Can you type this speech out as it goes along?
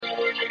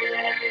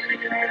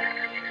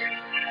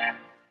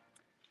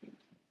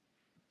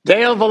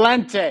Deo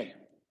Valente.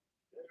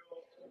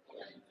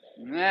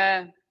 Nah,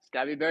 it's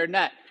got to be better than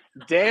that.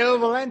 Deo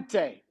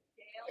Valente.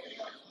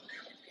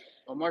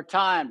 One more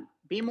time.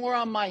 Be more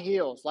on my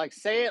heels. Like,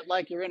 say it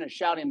like you're in a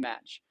shouting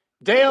match.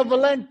 Deo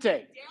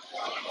Valente.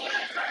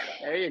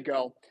 There you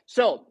go.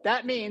 So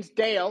that means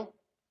Deo,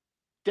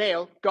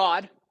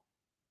 God,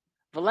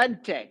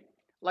 Valente,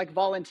 like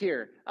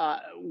volunteer,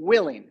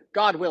 willing,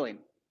 God willing.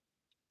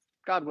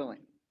 God willing.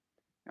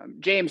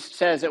 James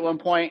says at one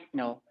point,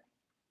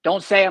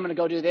 don't say I'm going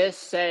to go do this.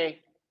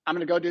 Say I'm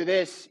going to go do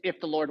this if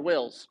the Lord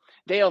wills.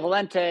 Deo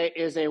Valente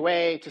is a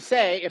way to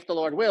say if the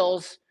Lord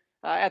wills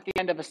at the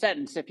end of a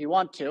sentence if you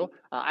want to.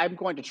 I'm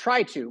going to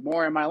try to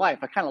more in my life.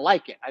 I kind of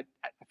like it. I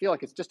feel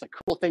like it's just a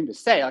cool thing to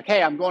say. Like,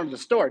 hey, I'm going to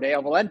the store.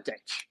 Deo Valente.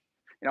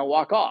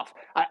 Walk off.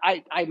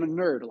 I'm a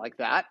nerd like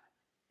that.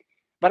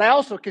 But I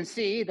also can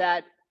see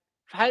that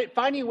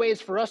finding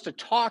ways for us to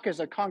talk as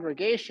a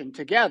congregation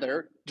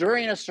together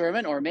during a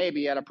sermon or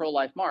maybe at a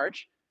pro-life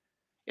march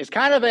is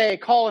kind of a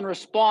call and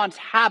response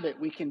habit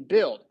we can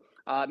build.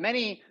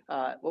 Many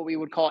what we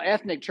would call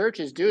ethnic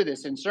churches do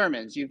this in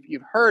sermons.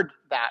 You've heard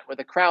that where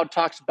the crowd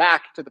talks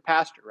back to the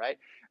pastor, right?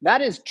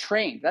 That is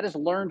trained. That is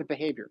learned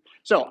behavior.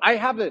 So I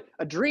have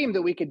a dream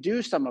that we could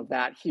do some of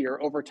that here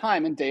over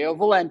time, and Deo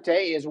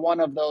Valente is one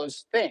of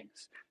those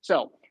things.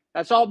 So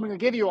that's all I'm going to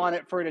give you on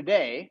it for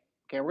today.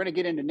 Okay, we're going to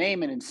get into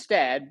Naaman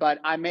instead, but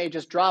I may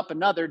just drop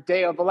another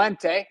Deo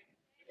Valente.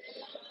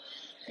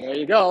 There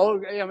you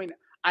go.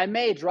 I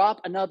may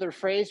drop another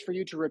phrase for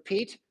you to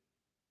repeat.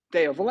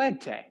 Deo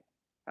Valente.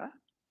 Huh?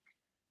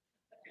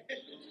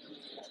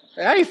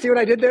 Yeah, you see what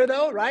I did there,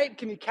 though, right?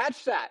 Can you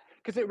catch that?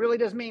 Because it really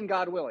does mean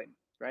God willing,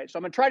 right? So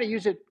I'm going to try to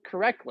use it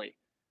correctly.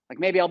 Like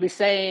maybe I'll be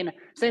saying,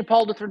 St.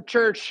 Paul Lutheran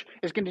Church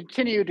is going to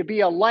continue to be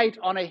a light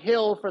on a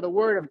hill for the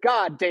word of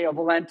God, Deo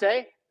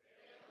Valente.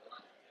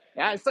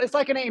 Yeah, it's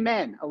like an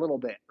amen a little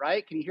bit,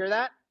 right? Can you hear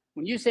that?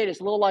 When you say it, it's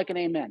a little like an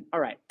amen. All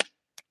right.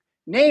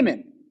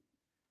 Naaman,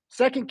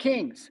 2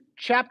 Kings,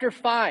 chapter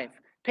 5,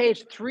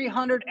 page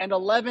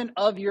 311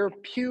 of your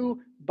Pew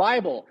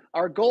Bible.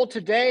 Our goal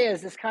today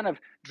is this kind of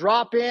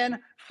drop in,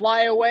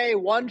 fly away,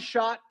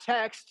 one-shot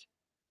text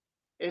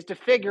is to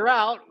figure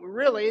out,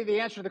 really, the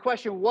answer to the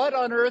question, what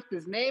on earth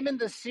does Naaman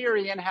the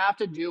Syrian have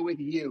to do with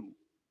you?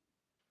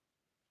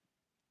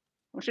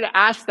 I want you to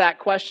ask that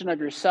question of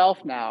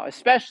yourself now,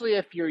 especially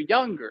if you're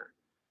younger,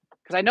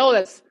 because I know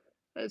it's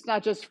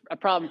not just a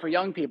problem for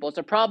young people. It's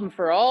a problem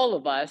for all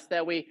of us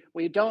that we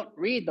don't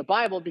read the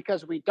Bible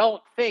because we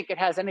don't think it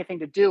has anything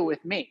to do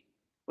with me,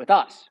 with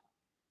us.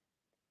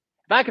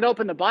 If I could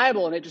open the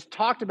Bible and it just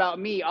talked about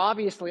me,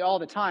 obviously, all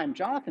the time,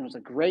 Jonathan was a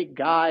great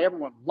guy.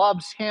 Everyone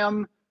loves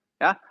him.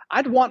 Yeah,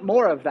 I'd want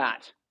more of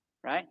that,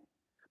 right?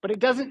 But it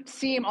doesn't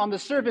seem on the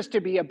surface to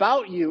be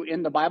about you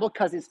in the Bible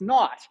because it's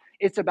not.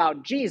 It's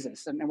about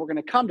Jesus, and we're going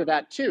to come to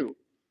that too.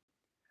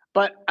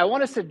 But I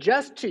want to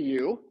suggest to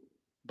you,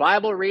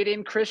 Bible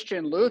reading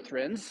Christian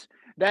Lutherans,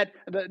 that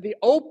the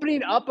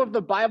opening up of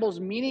the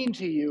Bible's meaning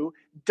to you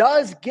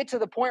does get to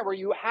the point where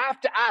you have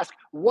to ask,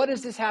 what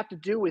does this have to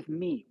do with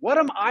me? What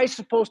am I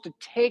supposed to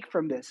take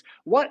from this?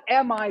 What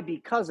am I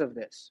because of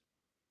this?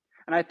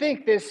 And I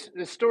think this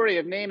story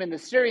of Naaman the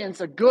Syrian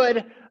is a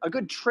good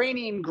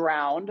training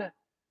ground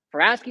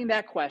for asking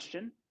that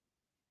question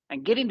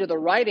and getting to the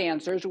right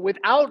answers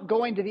without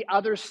going to the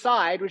other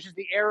side, which is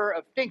the error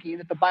of thinking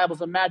that the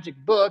Bible's a magic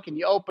book and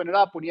you open it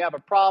up when you have a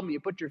problem, you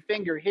put your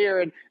finger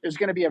here, and there's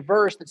going to be a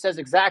verse that says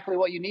exactly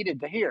what you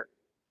needed to hear.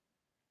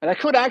 And that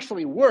could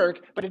actually work,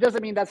 but it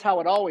doesn't mean that's how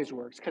it always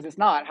works, because it's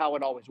not how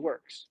it always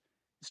works.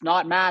 It's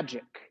not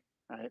magic,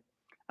 right?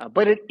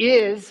 But it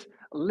is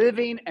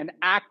living and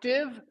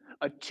active,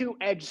 a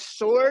two-edged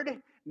sword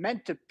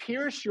meant to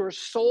pierce your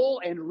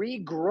soul and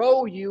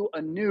regrow you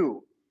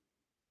anew.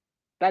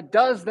 That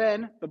does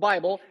then, the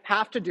Bible,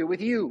 have to do with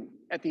you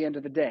at the end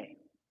of the day.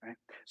 Right?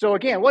 So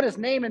again, what does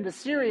Naaman the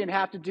Syrian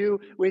have to do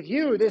with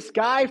you? This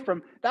guy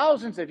from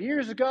thousands of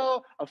years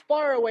ago, a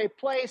faraway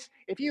place.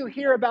 If you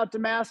hear about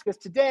Damascus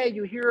today,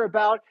 you hear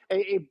about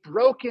a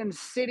broken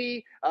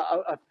city,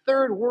 a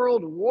third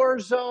world war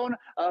zone,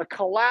 a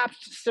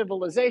collapsed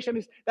civilization. I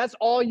mean, that's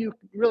all you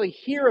really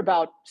hear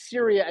about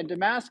Syria and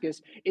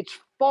Damascus. It's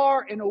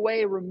far and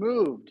away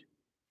removed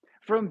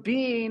from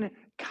being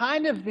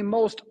kind of the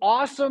most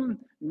awesome,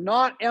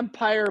 not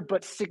empire,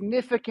 but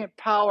significant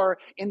power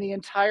in the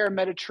entire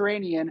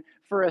Mediterranean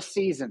for a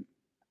season.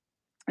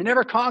 They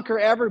never conquer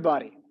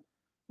everybody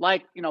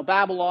like,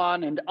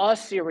 Babylon and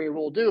Assyria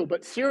will do.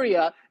 But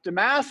Syria,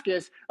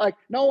 Damascus, like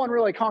no one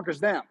really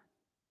conquers them,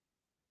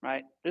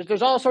 right?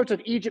 There's all sorts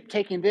of Egypt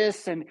taking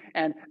this and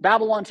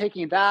Babylon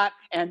taking that.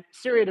 And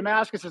Syria,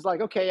 Damascus is like,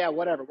 okay, yeah,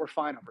 whatever, we're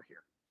fine over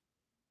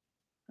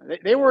here.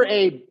 They were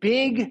a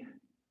big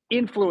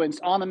influence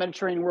on the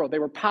Mediterranean world. They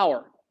were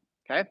power,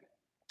 okay?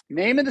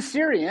 Naaman the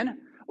Syrian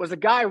was a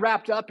guy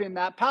wrapped up in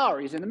that power.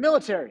 He's in the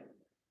military.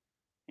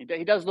 He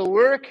does the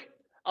work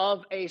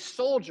of a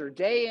soldier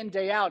day in,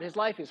 day out. His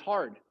life is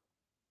hard.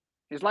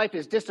 His life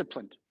is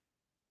disciplined.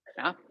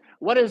 Yeah?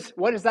 what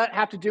does that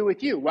have to do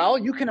with you? Well,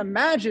 you can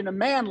imagine a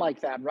man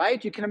like that,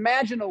 right? You can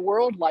imagine a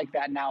world like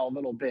that now a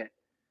little bit,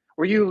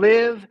 where you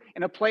live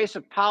in a place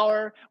of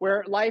power,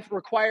 where life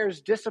requires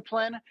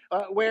discipline,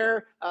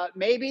 where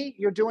maybe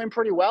you're doing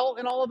pretty well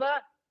in all of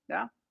that.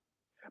 Yeah.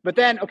 But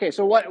then, okay,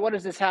 so what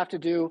does this have to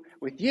do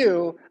with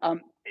you?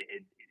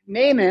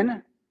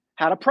 Naaman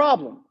had a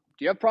problem.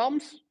 Do you have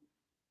problems?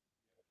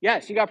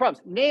 Yes, you got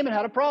problems. Naaman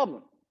had a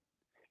problem.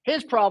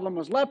 His problem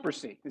was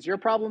leprosy. Is your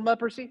problem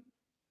leprosy?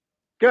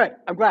 Good.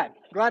 I'm glad.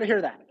 Glad to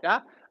hear that.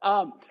 Yeah.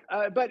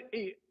 But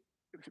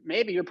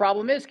maybe your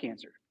problem is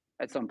cancer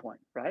at some point,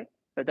 right?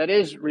 But that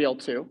is real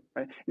too.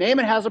 Right?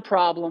 Naaman has a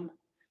problem.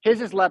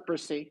 His is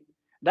leprosy.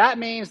 That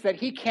means that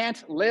he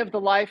can't live the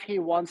life he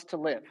wants to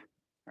live.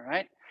 All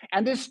right.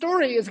 And this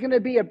story is going to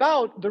be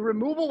about the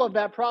removal of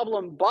that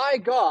problem by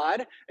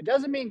God. It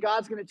doesn't mean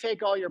God's going to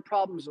take all your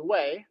problems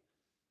away.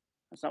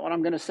 That's not what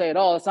I'm going to say at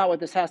all. That's not what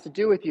this has to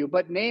do with you.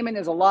 But Naaman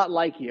is a lot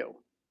like you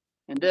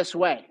in this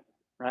way,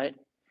 right?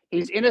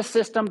 He's in a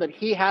system that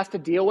he has to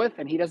deal with,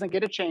 and he doesn't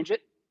get to change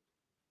it.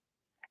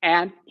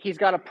 And he's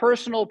got a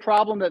personal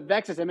problem that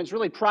vexes him. It's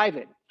really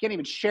private. He can't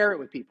even share it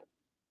with people.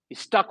 He's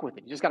stuck with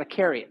it. You just got to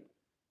carry it.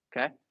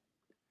 Okay?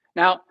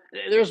 Now,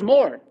 there's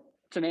more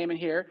to Naaman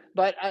here,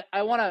 but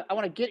I want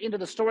to get into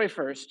the story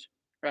first,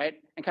 right?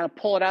 And kind of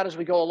pull it out as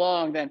we go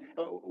along. Then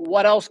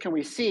what else can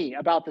we see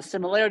about the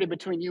similarity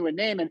between you and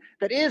Naaman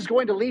that is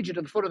going to lead you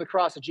to the foot of the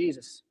cross of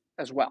Jesus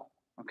as well?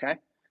 Okay?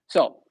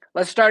 So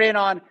let's start in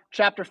on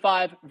chapter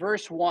 5,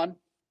 verse 1.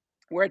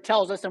 Where it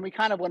tells us, and we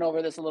kind of went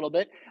over this a little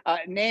bit,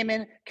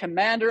 Naaman,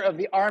 commander of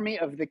the army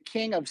of the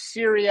king of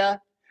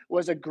Syria,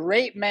 was a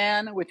great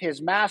man with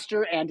his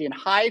master and in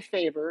high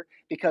favor,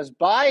 because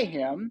by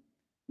him,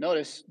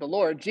 notice the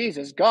Lord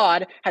Jesus,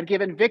 God had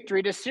given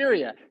victory to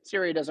Syria.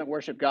 Syria doesn't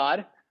worship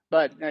God,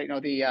 but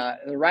the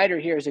writer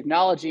here is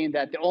acknowledging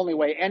that the only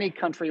way any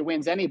country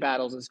wins any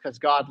battles is because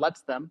God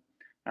lets them.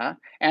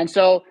 And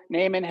so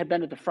Naaman had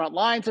been at the front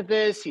lines of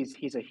this.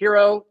 He's a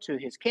hero to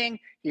his king.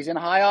 He's in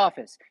high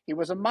office. He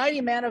was a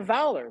mighty man of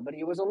valor, but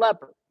he was a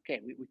leper. Okay,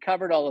 we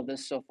covered all of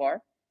this so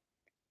far.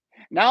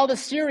 Now the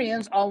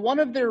Syrians, on one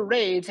of their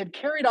raids, had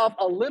carried off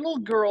a little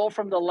girl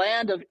from the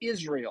land of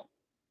Israel.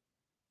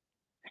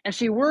 And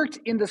she worked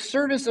in the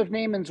service of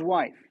Naaman's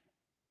wife.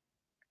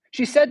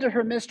 She said to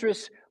her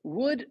mistress,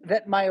 "Would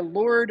that my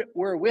lord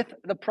were with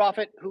the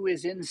prophet who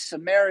is in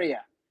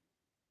Samaria.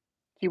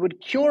 He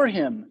would cure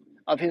him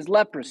of his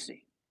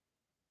leprosy."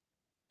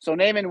 So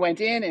Naaman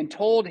went in and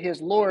told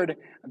his lord,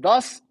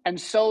 "Thus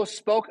and so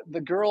spoke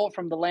the girl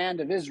from the land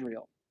of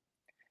Israel."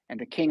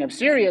 And the king of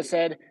Syria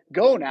said,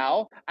 "Go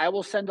now, I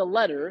will send a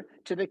letter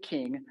to the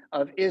king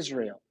of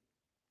Israel."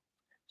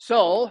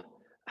 So,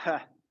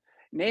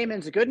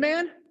 Naaman's a good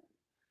man?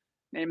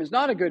 Naaman's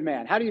not a good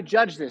man. How do you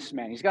judge this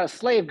man? He's got a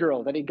slave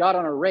girl that he got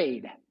on a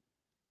raid.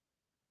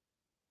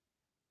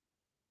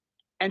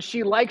 And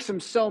she likes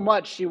him so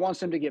much, she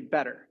wants him to get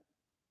better.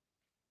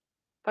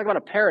 Talk about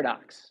a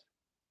paradox,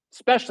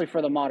 especially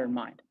for the modern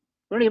mind.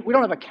 We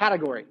don't have a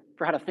category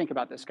for how to think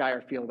about this guy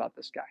or feel about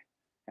this guy.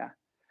 Yeah.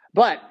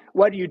 But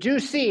what you do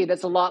see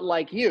that's a lot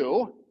like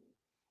you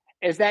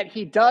is that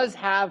he does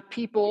have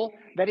people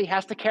that he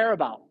has to care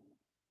about.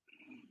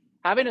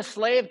 Having a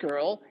slave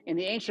girl in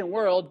the ancient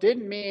world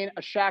didn't mean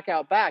a shack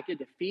out back. You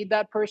had to feed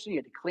that person, you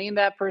had to clean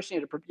that person,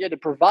 you had to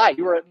provide.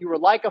 You were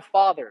like a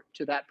father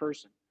to that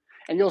person.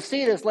 And you'll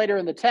see this later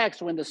in the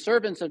text when the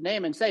servants of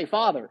Naaman say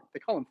father. They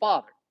call him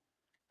father.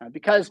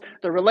 Because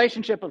the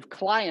relationship of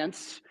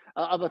clients,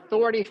 of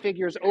authority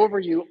figures over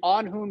you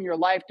on whom your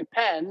life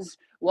depends,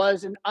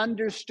 was an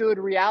understood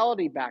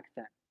reality back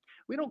then.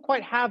 We don't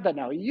quite have that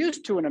now. It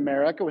used to in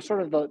America was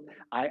sort of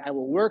I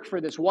will work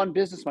for this one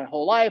business my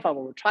whole life. I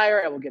will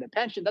retire. I will get a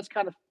pension. That's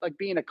kind of like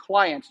being a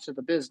client to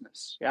the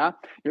business. Yeah,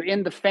 you're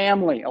in the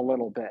family a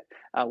little bit.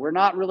 We're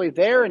not really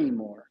there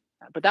anymore.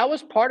 But that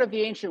was part of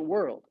the ancient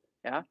world.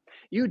 Yeah,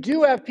 you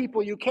do have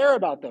people you care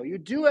about, though. You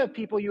do have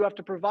people you have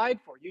to provide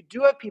for. You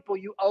do have people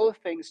you owe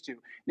things to.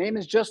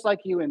 Naaman's just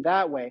like you in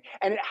that way.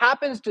 And it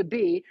happens to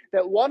be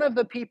that one of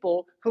the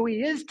people who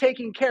he is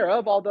taking care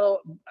of, although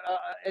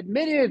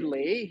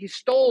admittedly he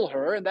stole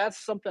her, and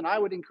that's something I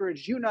would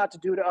encourage you not to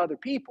do to other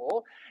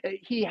people,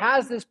 he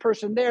has this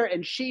person there,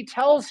 and she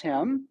tells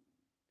him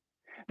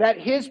that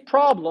his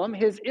problem,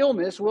 his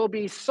illness, will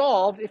be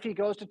solved if he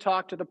goes to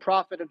talk to the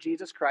prophet of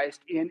Jesus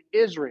Christ in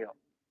Israel.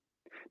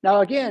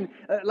 Now, again,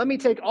 let me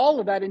take all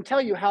of that and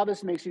tell you how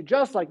this makes you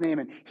just like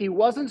Naaman. He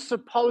wasn't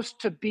supposed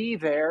to be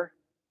there,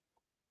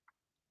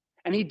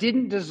 and he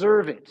didn't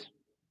deserve it.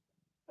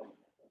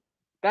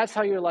 That's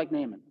how you're like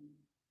Naaman.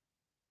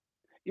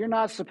 You're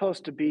not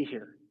supposed to be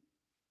here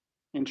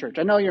in church.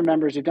 I know you're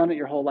members. You've done it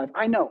your whole life.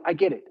 I know. I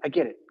get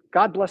it.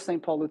 God bless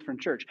St. Paul Lutheran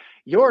Church.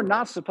 You're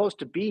not supposed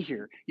to be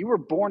here. You were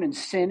born in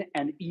sin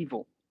and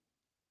evil.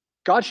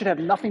 God should have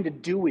nothing to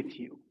do with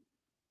you.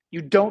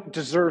 You don't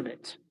deserve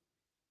it.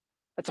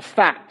 That's a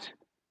fact.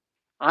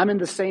 I'm in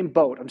the same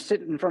boat. I'm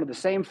sitting in front of the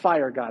same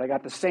fire, God. I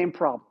got the same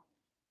problem.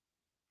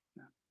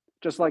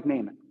 Just like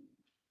Naaman.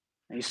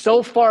 And he's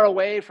so far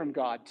away from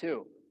God,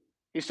 too.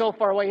 He's so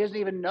far away, he doesn't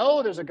even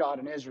know there's a God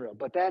in Israel.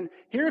 But then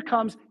here's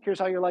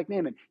how you're like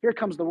Naaman. Here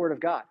comes the word of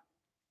God.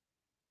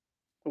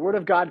 The word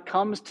of God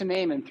comes to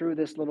Naaman through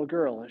this little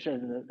girl,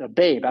 a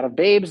babe. Out of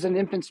babes and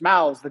infants'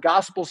 mouths, the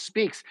gospel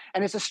speaks.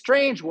 And it's a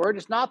strange word.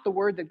 It's not the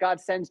word that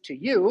God sends to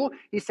you.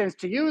 He sends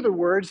to you the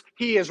words,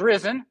 he is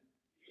risen.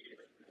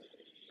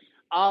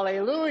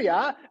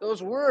 Alleluia.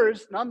 Those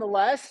words,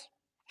 nonetheless,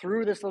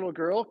 through this little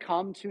girl,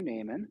 come to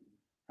Naaman.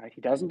 Right? He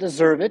doesn't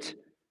deserve it.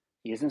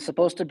 He isn't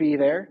supposed to be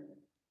there.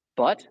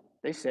 But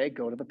they say,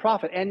 go to the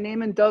prophet. And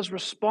Naaman does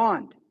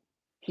respond.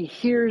 He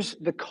hears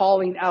the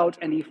calling out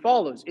and he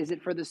follows. Is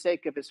it for the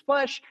sake of his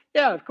flesh?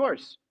 Yeah, of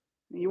course.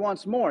 He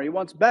wants more. He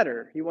wants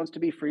better. He wants to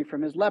be free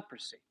from his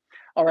leprosy.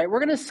 All right, we're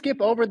going to skip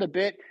over the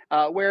bit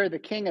where the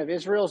king of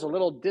Israel is a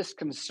little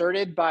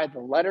disconcerted by the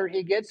letter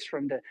he gets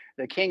from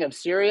the king of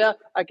Syria.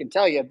 I can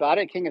tell you about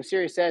it. King of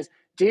Syria says,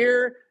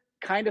 "Dear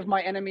kind of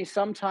my enemy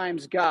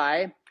sometimes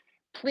guy,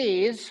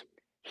 please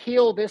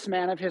heal this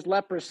man of his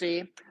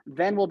leprosy.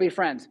 Then we'll be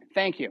friends.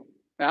 Thank you."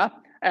 Yeah?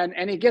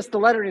 And he gets the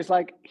letter and he's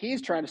like, he's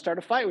trying to start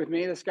a fight with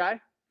me, this guy.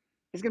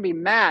 He's going to be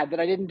mad that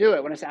I didn't do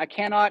it. When I say, I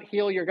cannot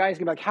heal your guy, he's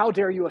going to be like, how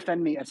dare you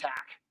offend me,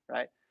 attack,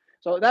 right?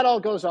 So that all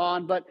goes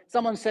on, but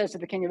someone says to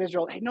the king of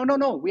Israel, hey,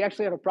 no, we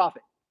actually have a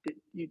prophet.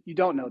 You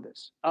don't know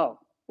this. Oh,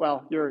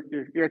 well, you're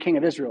a king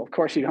of Israel. Of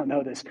course you don't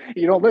know this.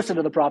 You don't listen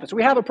to the prophets.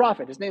 We have a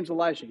prophet. His name's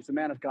Elisha. He's a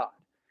man of God.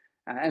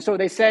 And so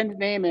they send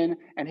Naaman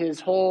and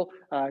his whole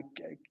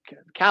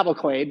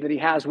cavalcade that he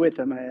has with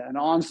him, an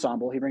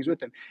ensemble he brings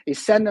with him. They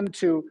send them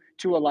to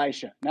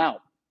Elisha. Now,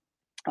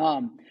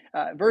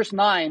 verse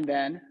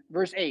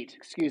 8,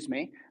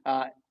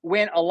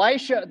 when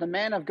Elisha, the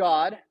man of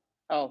God,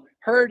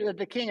 heard that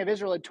the king of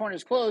Israel had torn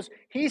his clothes,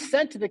 he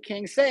sent to the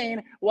king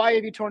saying, why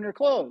have you torn your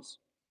clothes?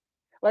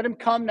 Let him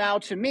come now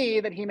to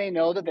me that he may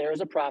know that there is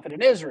a prophet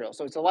in Israel.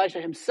 So it's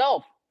Elisha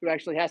himself who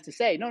actually has to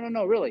say,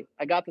 no, really,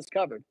 I got this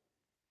covered.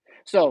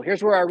 So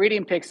here's where our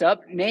reading picks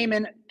up.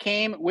 Naaman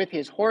came with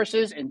his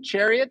horses and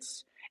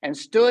chariots and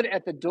stood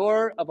at the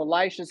door of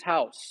Elisha's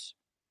house.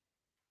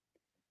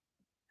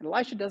 And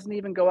Elisha doesn't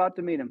even go out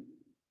to meet him.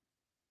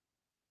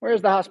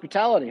 Where's the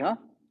hospitality, huh?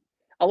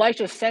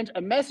 Elisha sent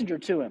a messenger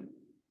to him.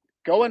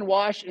 Go and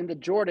wash in the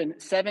Jordan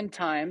 7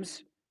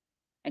 times,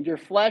 and your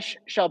flesh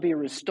shall be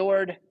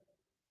restored,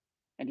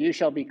 and you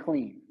shall be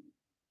clean.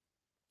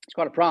 It's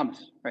quite a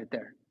promise right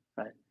there.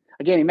 Right?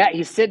 Again,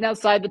 he's sitting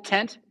outside the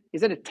tent.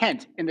 He's in a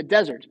tent in the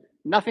desert,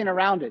 nothing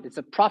around it. It's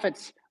a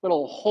prophet's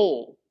little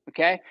hole,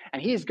 okay?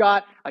 And he's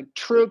got like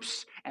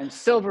troops and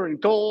silver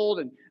and gold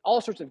and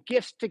all sorts of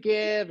gifts to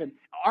give and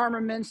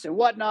armaments and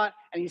whatnot.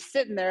 And he's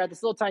sitting there at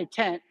this little tiny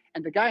tent,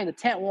 and the guy in the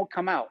tent won't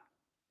come out.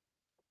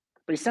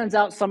 But he sends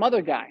out some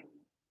other guy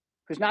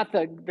who's not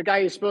the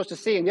guy he's supposed to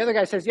see. And the other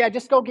guy says, yeah,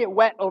 just go get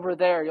wet over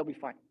there. You'll be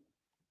fine.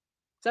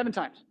 7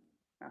 times.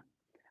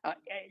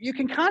 You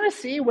can kind of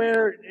see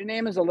where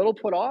Naaman's a little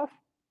put off.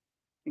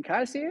 You can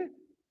kind of see it.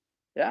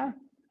 Yeah.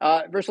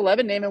 Verse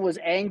 11, Naaman was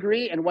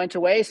angry and went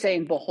away,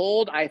 saying,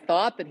 behold, I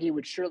thought that he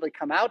would surely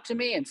come out to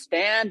me and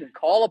stand and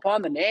call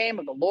upon the name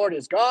of the Lord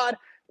his God,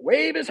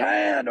 wave his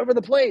hand over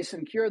the place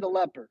and cure the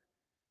leper.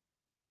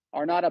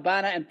 Are not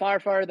Abana and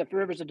Pharpar, the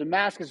rivers of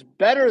Damascus,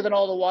 better than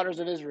all the waters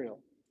of Israel?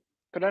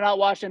 Could I not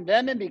wash in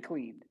them and be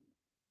cleaned?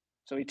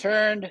 So he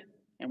turned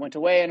and went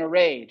away in a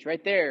rage.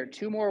 Right there,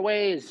 2 more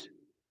ways.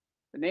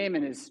 The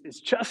Naaman is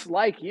just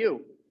like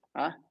you.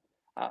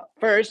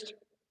 First,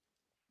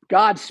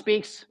 God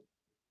speaks,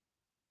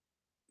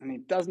 and he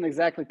doesn't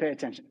exactly pay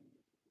attention.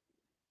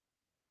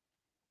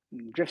 He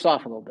drifts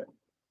off a little bit.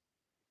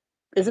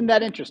 Isn't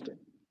that interesting?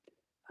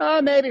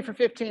 Maybe for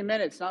 15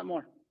 minutes, not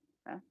more.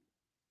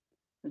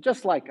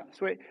 Just like us.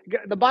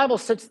 The Bible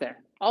sits there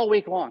all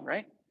week long,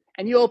 right?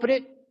 And you open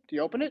it. Do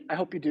you open it? I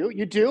hope you do.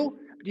 You do?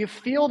 Do you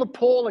feel the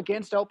pull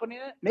against opening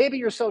it? Maybe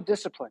you're so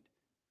disciplined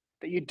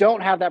that you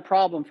don't have that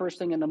problem first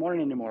thing in the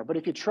morning anymore. But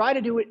if you try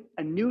to do it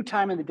a new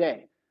time in the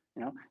day,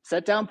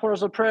 set down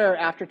portals of prayer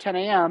after 10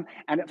 a.m.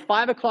 and at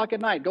 5 o'clock at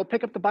night, go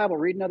pick up the Bible,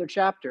 read another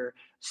chapter,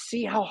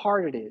 see how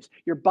hard it is.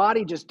 Your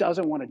body just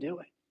doesn't want to do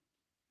it.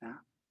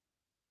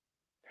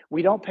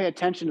 We don't pay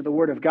attention to the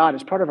word of God.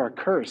 It's part of our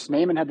curse.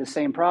 Naaman had the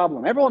same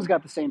problem. Everyone's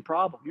got the same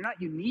problem. You're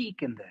not unique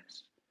in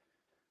this.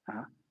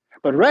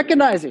 But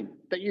recognizing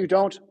that you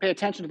don't pay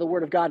attention to the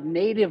word of God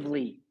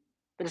natively,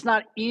 that it's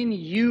not in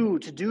you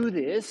to do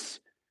this,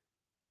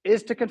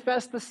 is to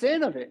confess the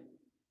sin of it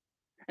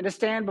and to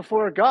stand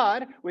before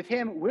God with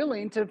him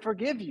willing to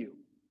forgive you.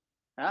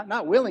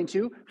 Not willing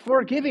to,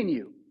 forgiving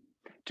you.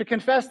 To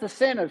confess the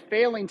sin of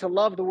failing to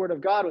love the word of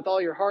God with all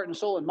your heart and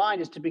soul and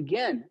mind is to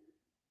begin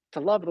to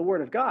love the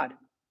word of God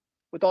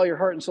with all your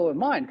heart and soul and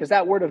mind. Because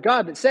that word of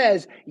God that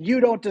says you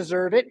don't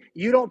deserve it,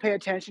 you don't pay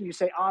attention, you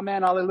say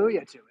amen,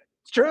 hallelujah to it.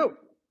 It's true.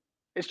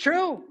 It's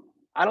true.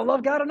 I don't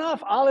love God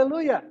enough.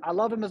 Hallelujah. I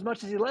love him as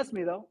much as he lets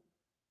me, though.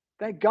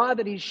 Thank God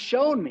that he's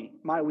shown me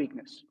my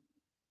weakness,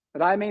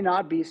 that I may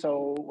not be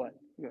so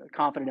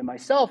confident in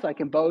myself that I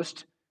can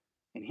boast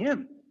in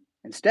him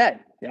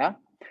instead. Yeah.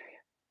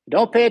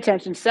 Don't pay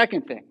attention.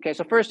 Second thing. Okay.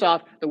 So first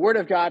off, the word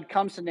of God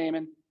comes to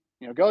Naaman.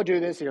 Go do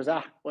this. He goes,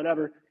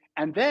 whatever.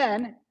 And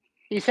then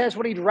he says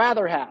what he'd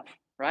rather have,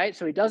 right?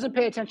 So he doesn't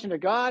pay attention to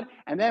God.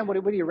 And then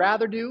what would he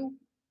rather do?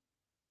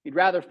 He'd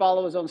rather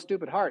follow his own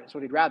stupid heart. That's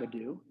what he'd rather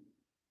do.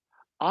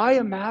 I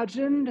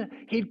imagined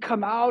he'd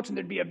come out and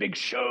there'd be a big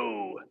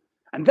show,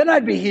 and then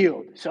I'd be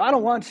healed. So I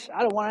don't want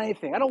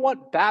anything. I don't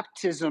want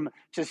baptism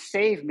to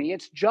save me.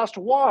 It's just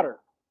water.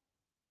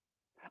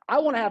 I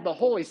want to have the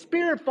Holy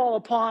Spirit fall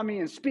upon me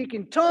and speak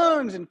in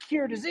tongues and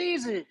cure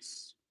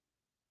diseases.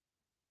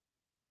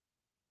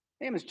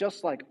 Naaman's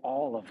just like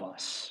all of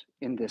us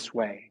in this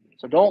way.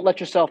 So don't let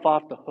yourself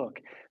off the hook.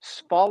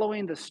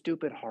 Following the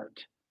stupid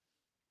heart.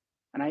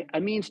 And I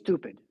mean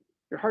stupid.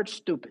 Your heart's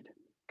stupid.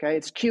 Okay,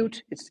 it's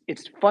cute.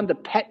 It's fun to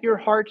pet your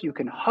heart. You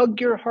can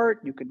hug your heart.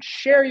 You can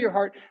share your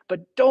heart, but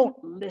don't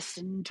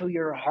listen to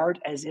your heart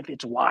as if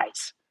it's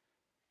wise.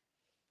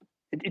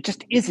 It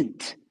just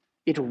isn't.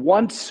 It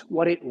wants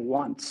what it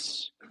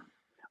wants.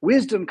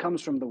 Wisdom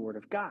comes from the Word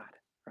of God,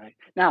 right?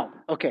 Now,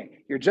 okay,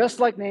 you're just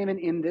like Naaman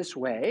in this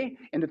way,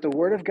 in that the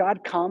Word of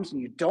God comes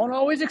and you don't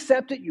always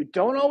accept it. You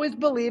don't always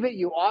believe it.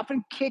 You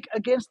often kick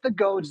against the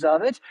goads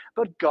of it,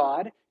 but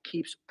God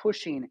keeps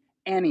pushing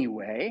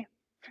anyway.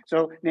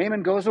 So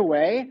Naaman goes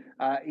away.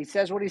 He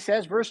says what he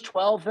says. Verse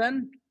 12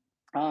 then.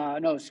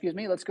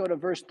 Let's go to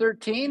verse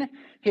 13.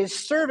 His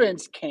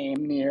servants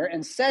came near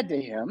and said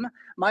to him,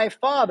 My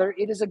father,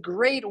 it is a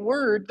great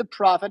word the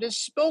prophet has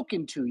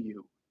spoken to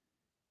you.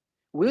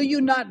 Will you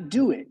not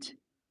do it?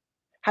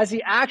 Has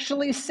he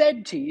actually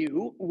said to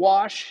you,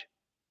 wash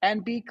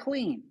and be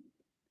clean?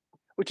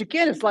 Which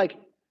again is like,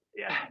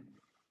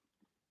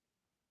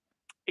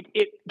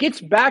 it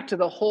gets back to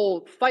the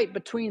whole fight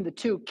between the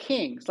two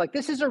kings. Like,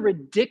 this is a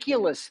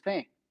ridiculous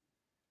thing.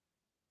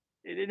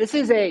 This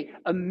is a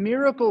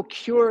miracle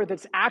cure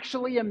that's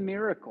actually a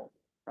miracle,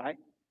 right?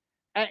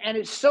 And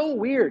it's so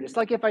weird. It's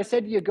like if I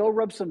said to you, go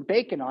rub some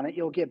bacon on it,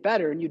 you'll get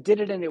better. And you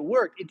did it and it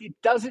worked. It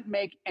doesn't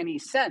make any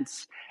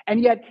sense.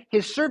 And yet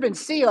his servants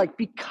see, like,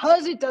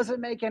 because it doesn't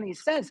make any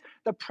sense,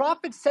 the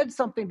prophet said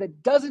something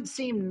that doesn't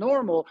seem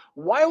normal.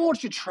 Why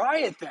won't you try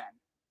it then?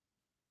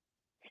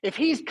 If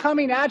he's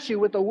coming at you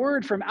with a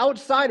word from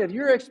outside of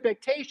your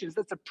expectations,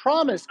 that's a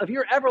promise of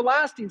your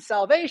everlasting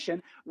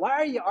salvation, why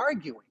are you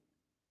arguing?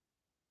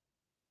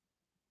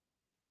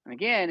 And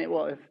again,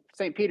 if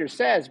St. Peter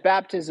says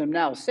baptism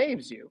now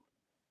saves you,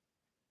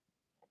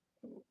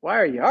 why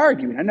are you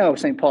arguing? I know,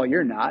 St. Paul,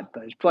 you're not, but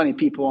there's plenty of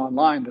people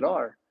online that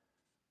are.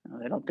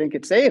 They don't think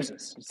it saves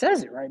us. It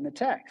says it right in the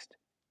text.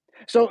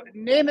 So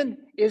Naaman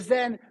is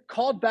then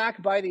called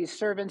back by these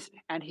servants,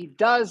 and he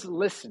does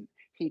listen.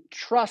 He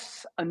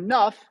trusts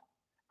enough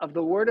of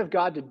the word of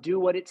God to do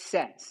what it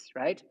says,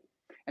 right?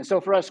 And so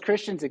for us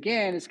Christians,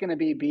 again, it's going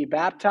to be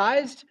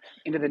baptized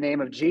into the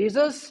name of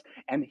Jesus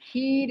and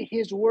heed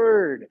his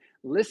word.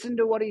 Listen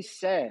to what he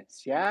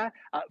says, yeah?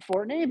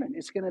 For Naaman,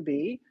 it's going to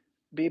be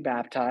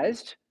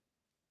baptized,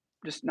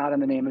 just not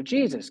in the name of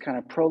Jesus, kind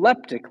of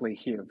proleptically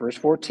here. Verse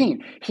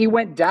 14, he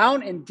went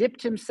down and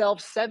dipped himself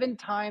 7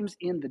 times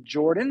in the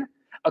Jordan,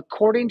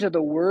 according to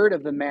the word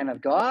of the man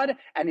of God,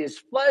 and his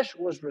flesh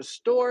was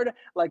restored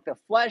like the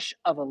flesh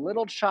of a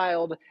little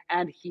child,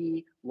 and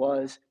he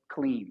was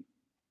clean.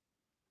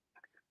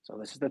 So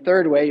this is the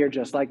third way you're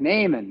just like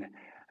Naaman.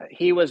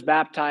 He was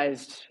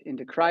baptized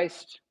into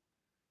Christ.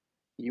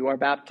 You are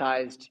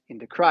baptized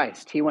into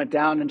Christ. He went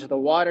down into the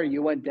water.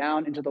 You went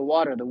down into the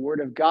water. The word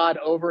of God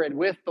over and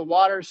with the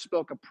water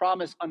spoke a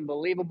promise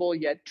unbelievable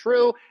yet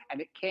true,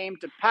 and it came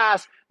to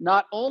pass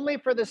not only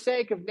for the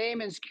sake of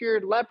Naaman's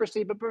cured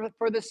leprosy, but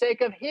for the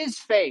sake of his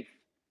faith.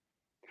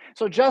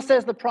 So just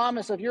as the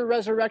promise of your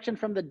resurrection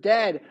from the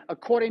dead,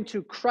 according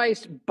to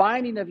Christ's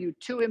binding of you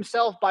to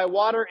himself by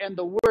water and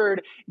the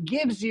word,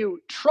 gives you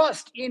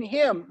trust in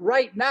him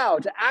right now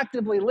to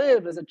actively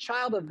live as a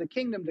child of the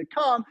kingdom to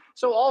come,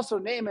 so also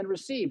Naaman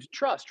received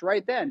trust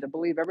right then to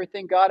believe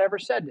everything God ever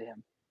said to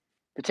him,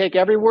 to take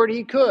every word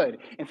he could.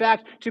 In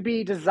fact, to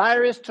be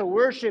desirous to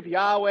worship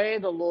Yahweh,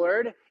 the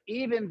Lord,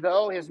 even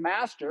though his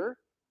master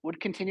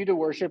would continue to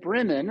worship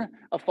Rimmon,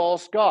 a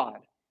false god.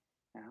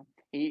 Now,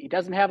 he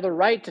doesn't have the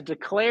right to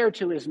declare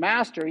to his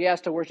master he has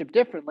to worship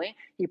differently.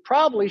 He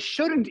probably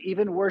shouldn't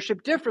even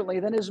worship differently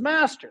than his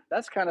master.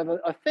 That's kind of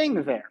a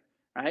thing there,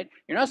 right?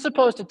 You're not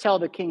supposed to tell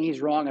the king he's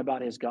wrong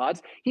about his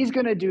gods. He's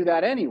going to do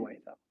that anyway,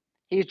 though.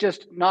 He's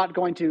just not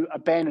going to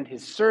abandon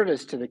his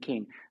service to the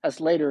king. That's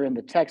later in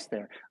the text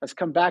there. Let's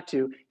come back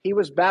to, he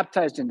was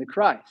baptized into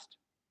Christ.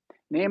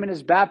 Naaman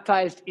is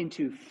baptized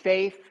into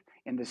faith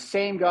in the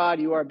same God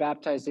you are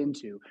baptized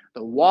into.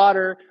 The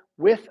water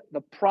with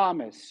the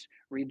promise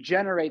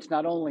regenerates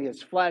not only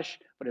his flesh,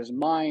 but his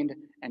mind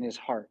and his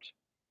heart,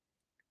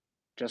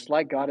 just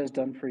like God has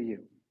done for you.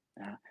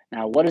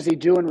 Now, what does he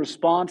do in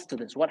response to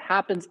this? What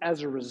happens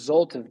as a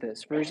result of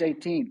this? Verse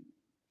 15.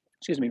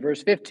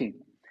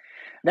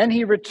 Then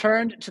he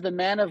returned to the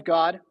man of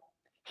God,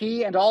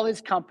 he and all his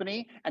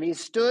company, and he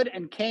stood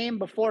and came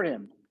before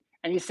him.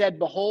 And he said,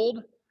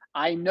 Behold,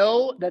 I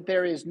know that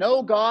there is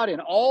no God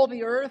in all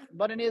the earth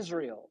but in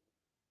Israel.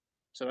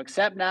 So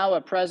accept now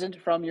a present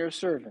from your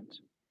servant.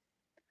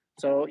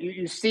 So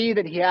you see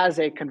that he has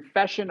a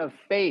confession of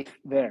faith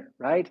there,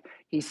 right?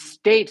 He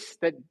states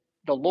that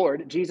the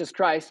Lord, Jesus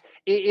Christ,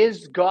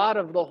 is God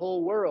of the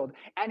whole world.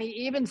 And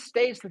he even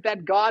states that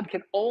that God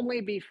can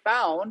only be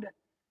found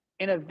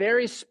in a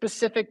very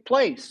specific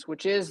place,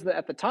 which is,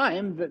 at the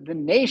time, the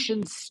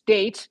nation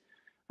state,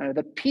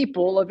 the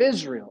people of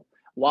Israel.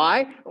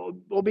 Why?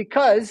 Well,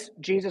 because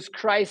Jesus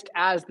Christ,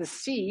 as the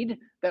seed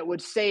that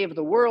would save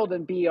the world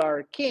and be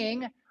our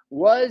king,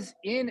 was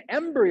in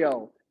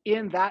embryo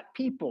in that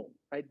people.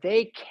 Right?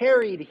 They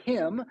carried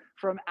him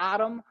from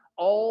Adam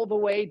all the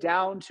way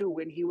down to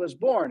when he was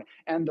born.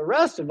 And the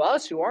rest of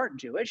us who aren't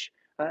Jewish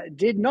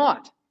did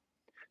not.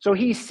 So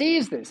he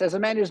sees this as a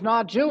man who's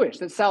not Jewish,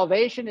 that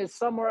salvation is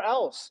somewhere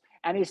else.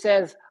 And he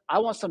says, I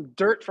want some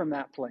dirt from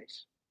that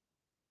place.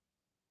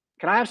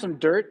 Can I have some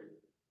dirt?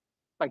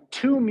 Like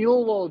 2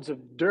 mule loads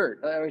of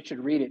dirt. I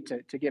should read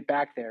it to get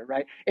back there,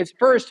 right? It's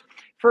first,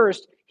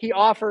 he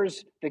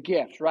offers the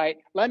gift, right?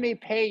 Let me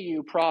pay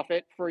you,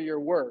 prophet, for your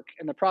work.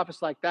 And the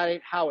prophet's like, that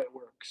ain't how it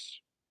works.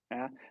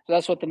 Yeah? So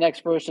that's what the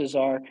next verses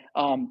are.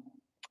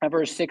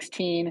 Verse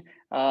 16,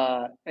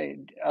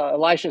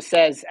 Elisha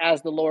says,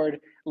 as the Lord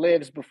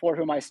lives before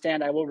whom I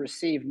stand, I will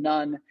receive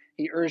none.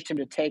 He urged him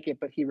to take it,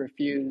 but he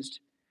refused.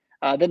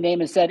 Then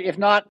Naaman said, if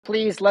not,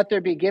 please let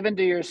there be given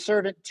to your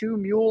servant 2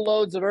 mule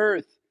loads of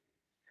earth.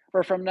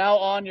 For from now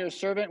on your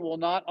servant will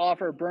not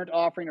offer burnt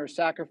offering or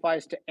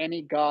sacrifice to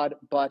any god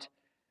but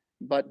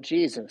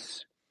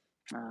Jesus.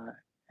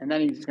 And then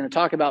he's going to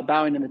talk about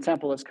bowing in the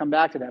temple. Let's come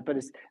back to that. But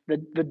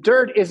the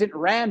dirt isn't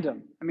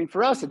random. I mean,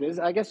 for us it is.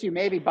 I guess you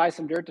maybe buy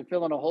some dirt to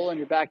fill in a hole in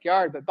your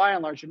backyard, but by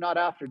and large, you're not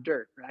after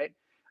dirt, right?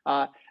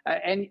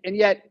 And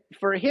yet,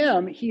 for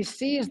him, he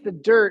sees the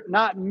dirt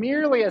not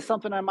merely as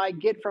something I might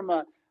get from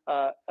a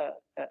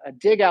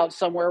dig out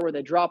somewhere where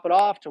they drop it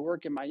off to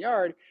work in my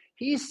yard.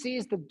 He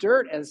sees the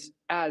dirt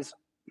as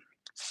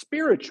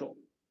spiritual.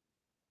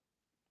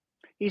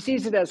 He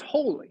sees it as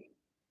holy.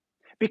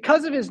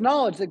 Because of his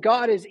knowledge that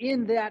God is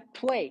in that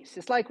place.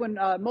 It's like when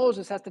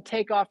Moses has to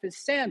take off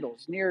his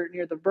sandals near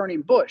the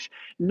burning bush.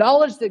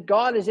 Knowledge that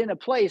God is in a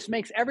place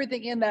makes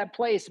everything in that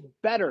place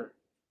better.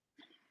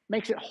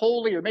 Makes it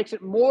holier, makes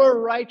it more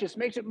righteous,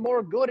 makes it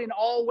more good in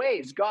all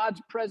ways.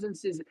 God's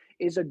presence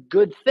is a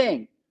good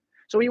thing.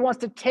 So he wants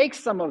to take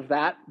some of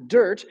that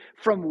dirt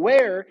from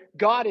where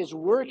God is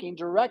working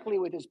directly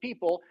with his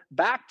people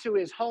back to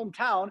his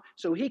hometown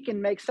so he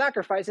can make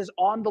sacrifices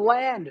on the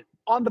land,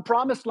 on the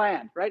promised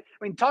land, right?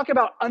 I mean, talk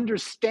about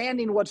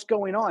understanding what's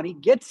going on. He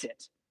gets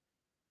it.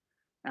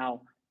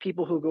 Now,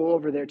 people who go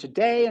over there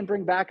today and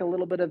bring back a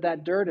little bit of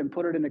that dirt and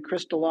put it in a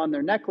crystal on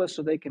their necklace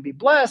so they can be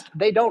blessed,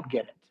 they don't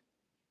get it.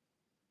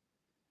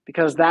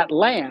 Because that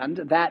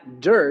land,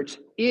 that dirt,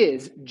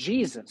 is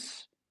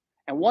Jesus.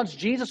 And once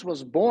Jesus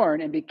was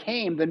born and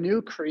became the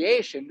new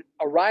creation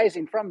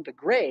arising from the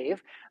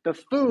grave, the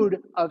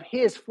food of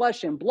his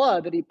flesh and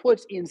blood that he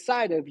puts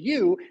inside of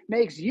you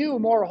makes you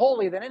more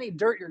holy than any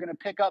dirt you're going to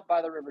pick up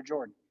by the River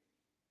Jordan.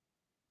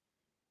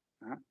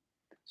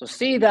 So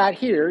see that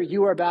here,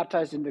 you are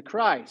baptized into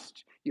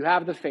Christ. You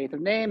have the faith of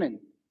Naaman.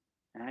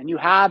 And you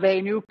have a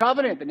new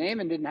covenant that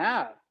Naaman didn't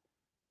have.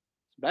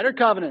 Better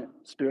covenant.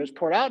 Spirit's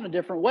poured out in a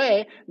different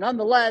way.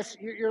 Nonetheless,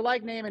 you're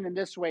like Naaman in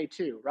this way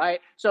too, right?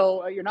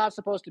 So you're not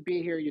supposed to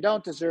be here. You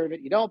don't deserve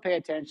it. You don't pay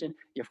attention.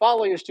 You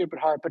follow your stupid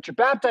heart, but you're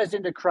baptized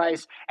into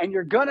Christ, and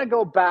you're going to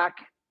go back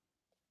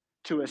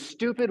to a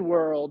stupid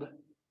world,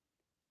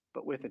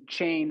 but with a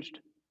changed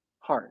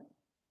heart.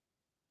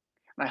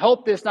 And I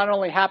hope this not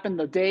only happened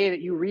the day that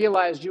you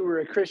realized you were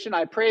a Christian.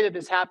 I pray that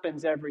this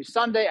happens every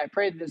Sunday. I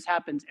pray that this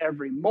happens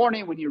every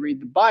morning when you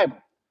read the Bible.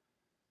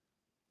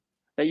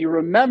 That you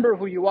remember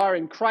who you are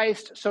in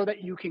Christ so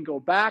that you can go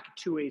back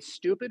to a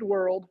stupid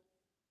world,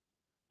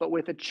 but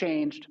with a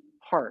changed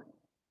heart.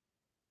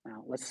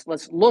 Now,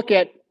 let's look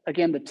at,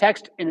 again, the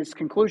text in its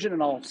conclusion,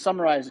 and I'll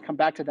summarize and come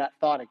back to that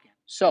thought again.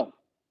 So,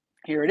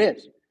 here it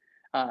is.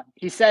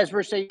 He says,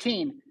 verse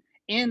 18,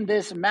 in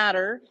this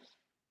matter,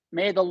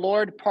 may the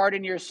Lord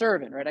pardon your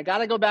servant. Right? I got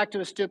to go back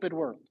to a stupid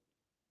world.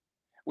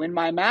 When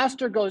my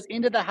master goes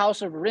into the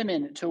house of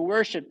Rimmon to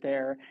worship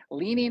there,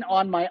 leaning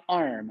on my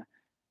arm,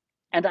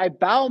 and I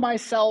bow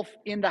myself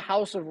in the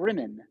house of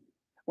Rimmon.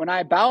 When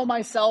I bow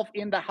myself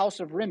in the house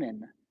of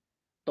Rimmon,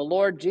 the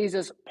Lord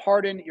Jesus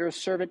pardon your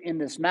servant in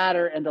this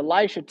matter. And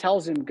Elisha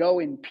tells him, go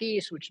in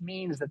peace, which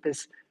means that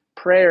this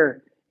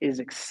prayer is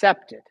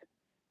accepted.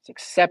 It's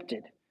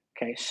accepted.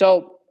 Okay,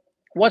 so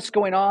what's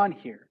going on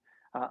here?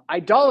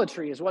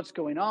 Idolatry is what's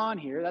going on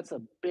here. That's a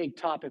big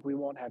topic we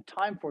won't have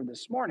time for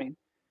this morning.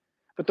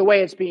 But the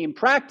way it's being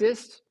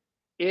practiced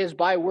is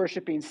by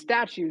worshiping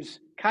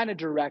statues kind of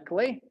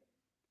directly.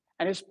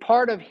 And it's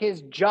part of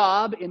his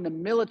job in the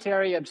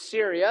military of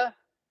Syria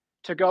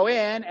to go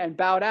in and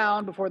bow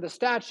down before the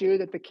statue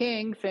that the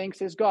king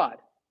thinks is God.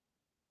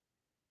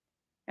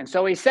 And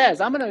so he says,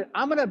 I'm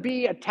gonna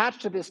be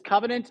attached to this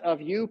covenant of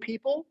you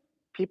people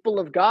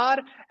of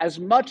God, as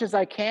much as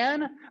I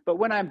can. But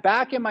when I'm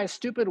back in my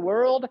stupid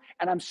world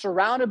and I'm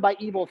surrounded by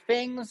evil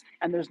things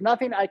and there's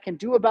nothing I can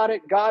do about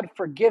it, God,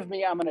 forgive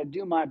me. I'm going to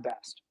do my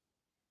best.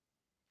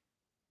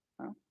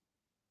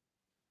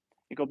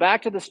 You go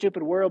back to the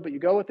stupid world, but you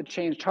go with a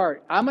changed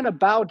heart. I'm going to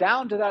bow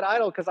down to that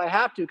idol because I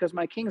have to, because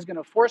my king's going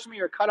to force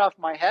me or cut off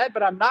my head,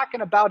 but I'm not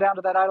going to bow down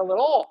to that idol at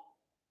all.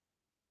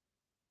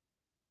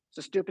 It's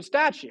a stupid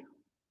statue.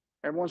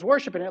 Everyone's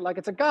worshiping it like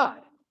it's a god.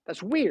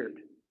 That's weird.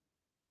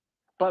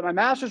 But my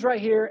master's right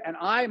here, and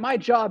my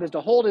job is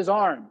to hold his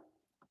arm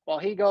while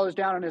he goes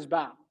down on his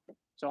bow.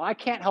 So I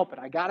can't help it.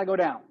 I got to go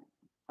down.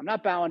 I'm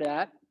not bowing to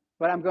that,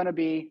 but I'm going to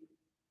be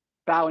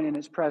bowing in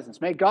his presence.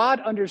 May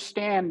God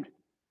understand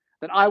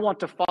that I want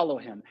to follow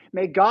him.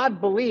 May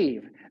God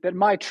believe that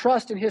my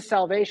trust in his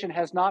salvation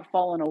has not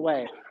fallen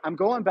away. I'm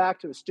going back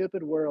to a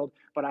stupid world,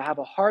 but I have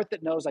a heart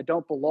that knows I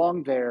don't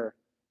belong there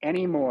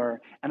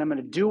anymore, and I'm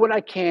going to do what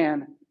I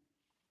can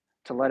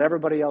to let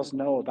everybody else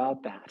know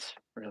about that,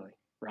 really,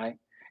 right?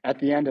 At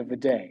the end of the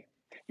day.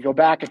 You go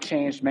back a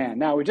changed man.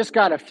 Now, we just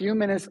got a few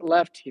minutes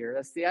left here.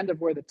 That's the end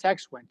of where the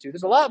text went to.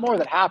 There's a lot more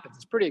that happens.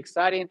 It's pretty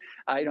exciting.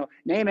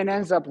 Naaman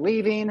ends up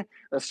leaving.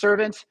 The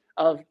servant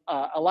of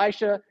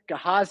Elisha,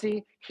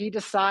 Gehazi, he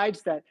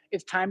decides that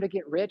it's time to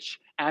get rich,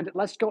 and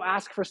let's go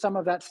ask for some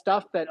of that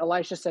stuff that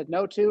Elisha said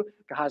no to.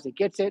 Gehazi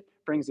gets it,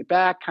 brings it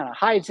back, kind of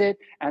hides it,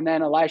 and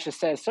then Elisha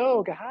says,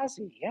 so,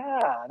 Gehazi,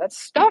 yeah, that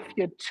stuff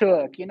you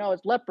took,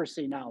 it's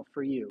leprosy now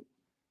for you.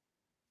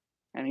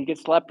 And he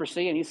gets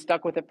leprosy, and he's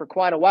stuck with it for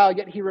quite a while,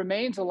 yet he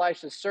remains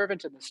Elisha's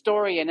servant in the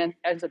story and then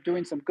ends up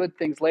doing some good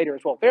things later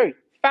as well. Very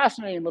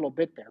fascinating little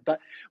bit there. But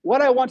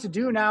what I want to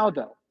do now,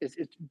 though, is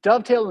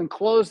dovetail and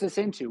close this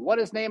into, what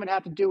does Naaman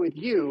have to do with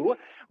you?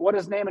 What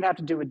does Naaman have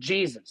to do with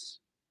Jesus?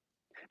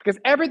 Because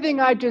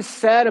everything I just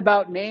said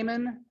about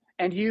Naaman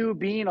and you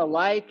being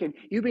alike and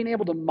you being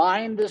able to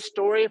mine this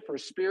story for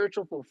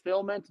spiritual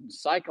fulfillment and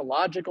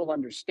psychological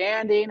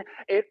understanding,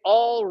 it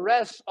all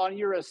rests on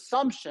your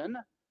assumption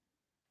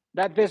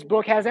that this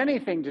book has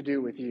anything to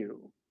do with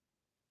you.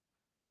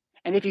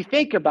 And if you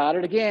think about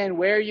it, again,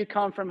 where you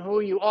come from, who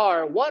you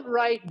are, what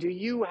right do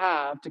you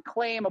have to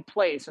claim a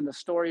place in the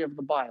story of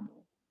the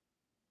Bible?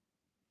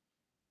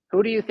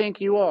 Who do you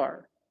think you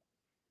are?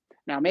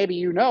 Now, maybe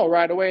you know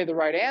right away the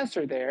right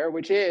answer there,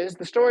 which is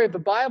the story of the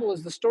Bible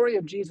is the story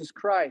of Jesus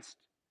Christ.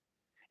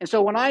 And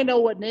so when I know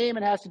what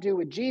Naaman has to do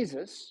with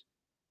Jesus,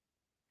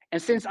 and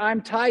since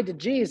I'm tied to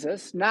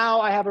Jesus, now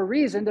I have a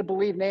reason to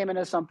believe Naaman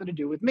has something to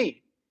do with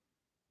me.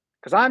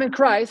 Because I'm in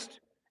Christ,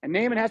 and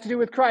Naaman has to do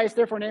with Christ,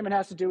 therefore Naaman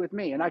has to do with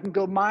me. And I can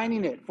go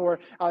mining it for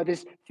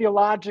this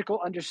theological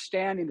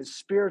understanding, the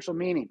spiritual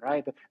meaning,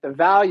 right? The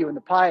value and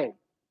the piety.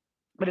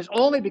 But it's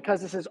only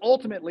because this is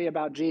ultimately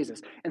about Jesus.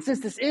 And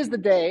since this is the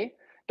day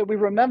that we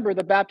remember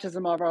the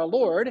baptism of our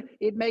Lord,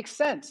 it makes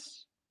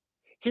sense.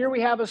 Here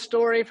we have a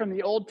story from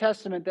the Old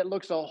Testament that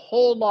looks a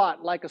whole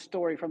lot like a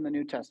story from the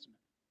New Testament.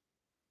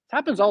 It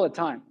happens all the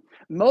time.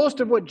 Most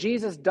of what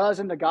Jesus does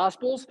in the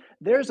Gospels,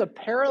 there's a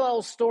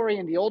parallel story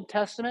in the Old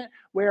Testament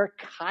where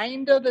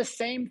kind of the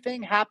same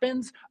thing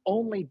happens,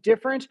 only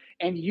different,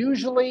 and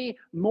usually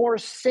more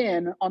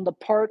sin on the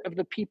part of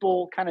the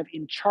people kind of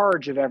in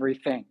charge of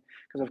everything.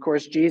 Because, of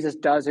course, Jesus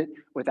does it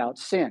without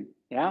sin.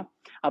 Yeah?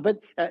 But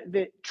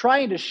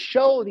trying to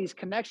show these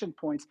connection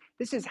points,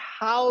 this is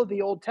how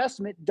the Old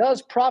Testament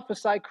does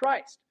prophesy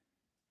Christ.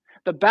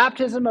 The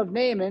baptism of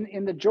Naaman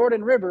in the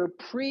Jordan River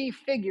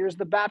prefigures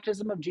the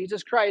baptism of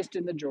Jesus Christ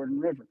in the Jordan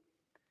River.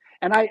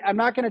 And I'm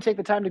not going to take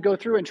the time to go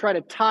through and try to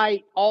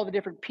tie all the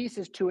different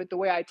pieces to it the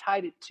way I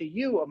tied it to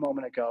you a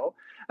moment ago,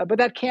 but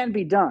that can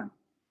be done.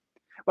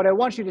 What I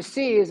want you to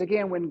see is,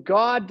 again, when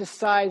God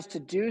decides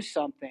to do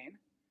something,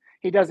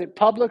 he does it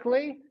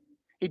publicly,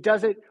 he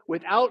does it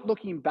without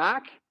looking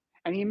back,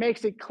 and he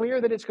makes it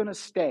clear that it's going to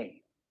stay.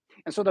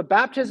 And so the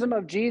baptism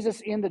of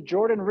Jesus in the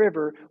Jordan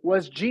River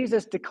was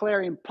Jesus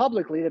declaring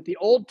publicly that the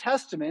Old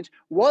Testament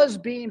was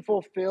being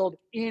fulfilled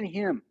in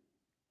him.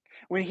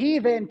 When he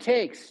then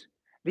takes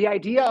the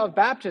idea of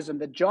baptism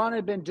that John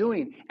had been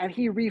doing and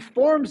he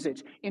reforms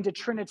it into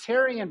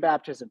Trinitarian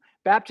baptism,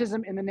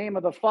 baptism in the name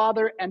of the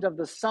Father and of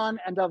the Son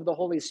and of the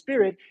Holy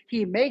Spirit,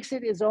 he makes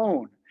it his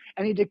own.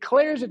 And he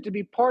declares it to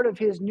be part of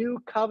his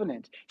new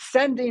covenant,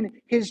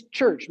 sending his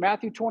church,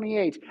 Matthew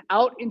 28,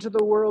 out into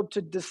the world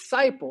to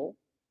disciple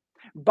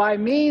by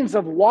means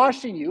of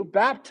washing you,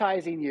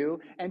 baptizing you,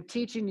 and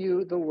teaching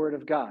you the word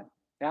of God.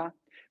 Yeah?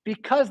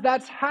 Because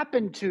that's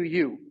happened to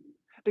you.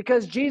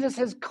 Because Jesus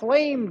has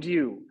claimed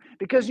you.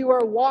 Because you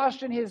are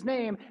washed in his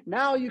name.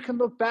 Now you can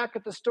look back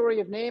at the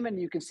story of Naaman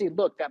and you can see,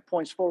 look, that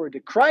points forward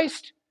to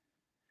Christ.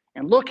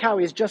 And look how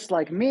he's just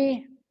like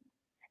me.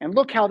 And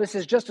look how this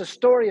is just a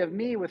story of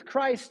me with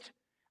Christ.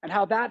 And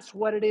how that's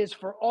what it is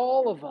for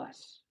all of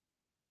us.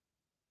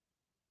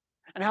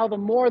 And how the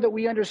more that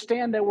we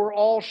understand that we're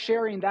all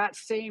sharing that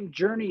same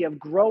journey of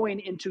growing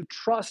into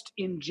trust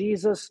in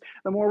Jesus,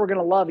 the more we're going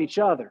to love each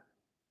other.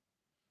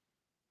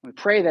 We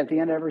pray that at the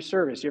end of every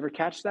service. You ever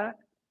catch that?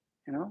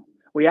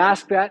 We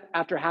ask that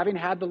after having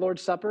had the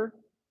Lord's Supper,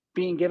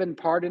 being given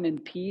pardon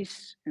and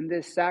peace in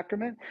this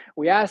sacrament,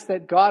 we ask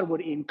that God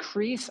would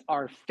increase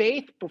our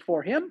faith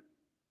before him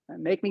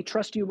and make me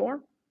trust you more,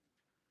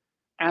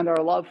 and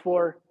our love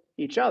for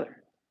each other.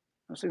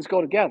 Those things go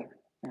together.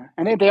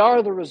 And they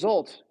are the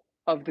result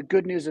of the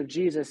good news of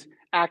Jesus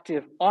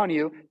active on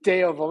you.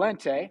 Deo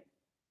volente.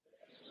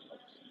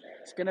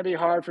 It's going to be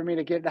hard for me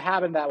to get the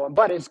habit of that one,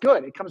 but it's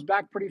good. It comes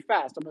back pretty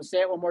fast. I'm going to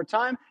say it one more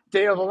time.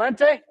 Deo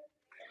volente.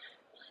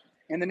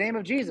 In the name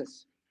of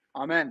Jesus.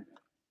 Amen.